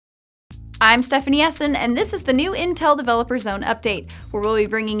I'm Stephanie Essen, and this is the new Intel Developer Zone update, where we'll be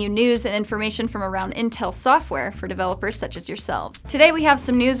bringing you news and information from around Intel software for developers such as yourselves. Today we have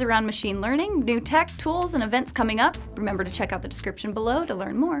some news around machine learning, new tech, tools, and events coming up. Remember to check out the description below to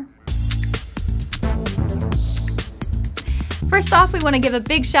learn more. First off, we want to give a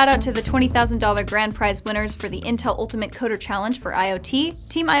big shout out to the $20,000 grand prize winners for the Intel Ultimate Coder Challenge for IoT,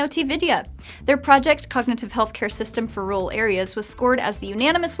 Team IoT Vaidya. Their project, Cognitive Healthcare System for Rural Areas, was scored as the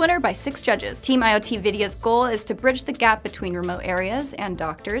unanimous winner by 6 judges. Team IoT Vaidya's goal is to bridge the gap between remote areas and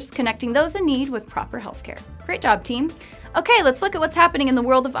doctors, connecting those in need with proper healthcare. Great job, team! Okay, let's look at what's happening in the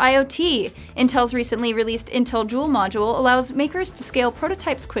world of IoT. Intel's recently released UntilJul module allows makers to scale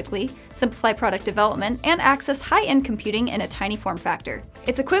prototypes quickly, simplify product development, and access high-end computing in a tiny form factor.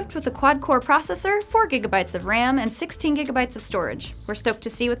 It's equipped with a quad-core processor, 4 GB of RAM, and 16 GB of storage. We're stoked to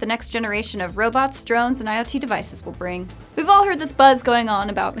see what the next generation of robots, drones, and IoT devices will bring. We've all heard this buzz going on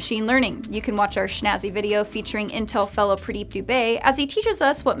about machine learning. You can watch our schnazzy video featuring Intel fellow Pradeep Dubey as he teaches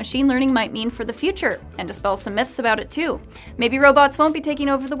us what machine learning might mean for the future, and dispels some myths about it too. Maybe robots won't be taking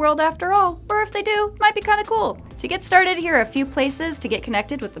over the world after all, or if they do, might be kinda cool. To get started, here are a few places to get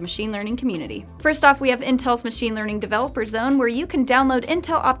connected with the machine learning community. First off, we have Intel's Machine Learning Developer Zone, where you can download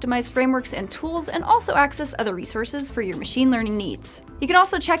Intel-optimized frameworks and tools and also access other resources for your machine learning needs. You can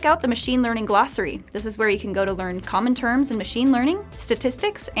also check out the Machine Learning Glossary. This is where you can go to learn common terms in machine learning,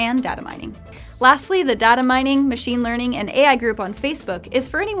 statistics, and data mining. Lastly, the Data Mining, Machine Learning, and AI group on Facebook is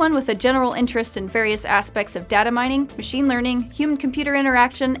for anyone with a general interest in various aspects of data mining, machine learning, human-computer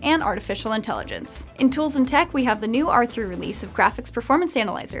interaction, and artificial intelligence. In Tools and Tech, we have the new R3 release of Graphics Performance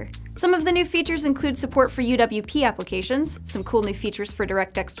Analyzer. Some of the new features include support for UWP applications, some cool new features for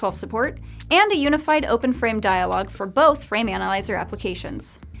DirectX 12 support, and a unified open frame dialog for both Frame Analyzer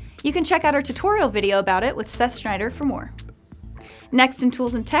applications. You can check out our tutorial video about it with Seth Schneider for more. Next in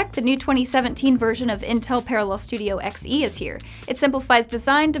Tools and Tech, the new 2017 version of Intel Parallel Studio XE is here. It simplifies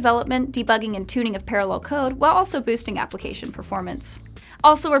design, development, debugging, and tuning of parallel code while also boosting application performance.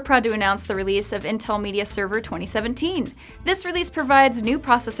 Also, we're proud to announce the release of Intel Media Server 2017. This release provides new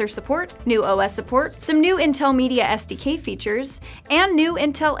processor support, new OS support, some new Intel Media SDK features, and new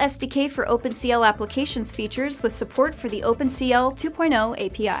Intel SDK for OpenCL applications features with support for the OpenCL 2.0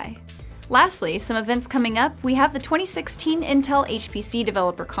 API. Lastly, some events coming up, we have the 2016 Intel HPC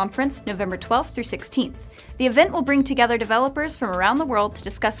Developer Conference, November 12th through 16th. The event will bring together developers from around the world to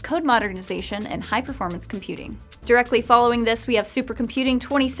discuss code modernization and high-performance computing. Directly following this, we have Supercomputing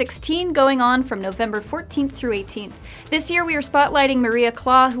 2016 going on from November 14th through 18th. This year we are spotlighting Maria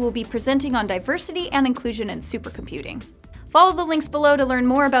Claw, who will be presenting on diversity and inclusion in supercomputing. Follow the links below to learn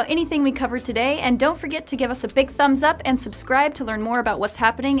more about anything we covered today, and don't forget to give us a big thumbs up and subscribe to learn more about what's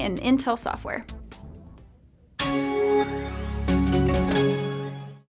happening in Intel software.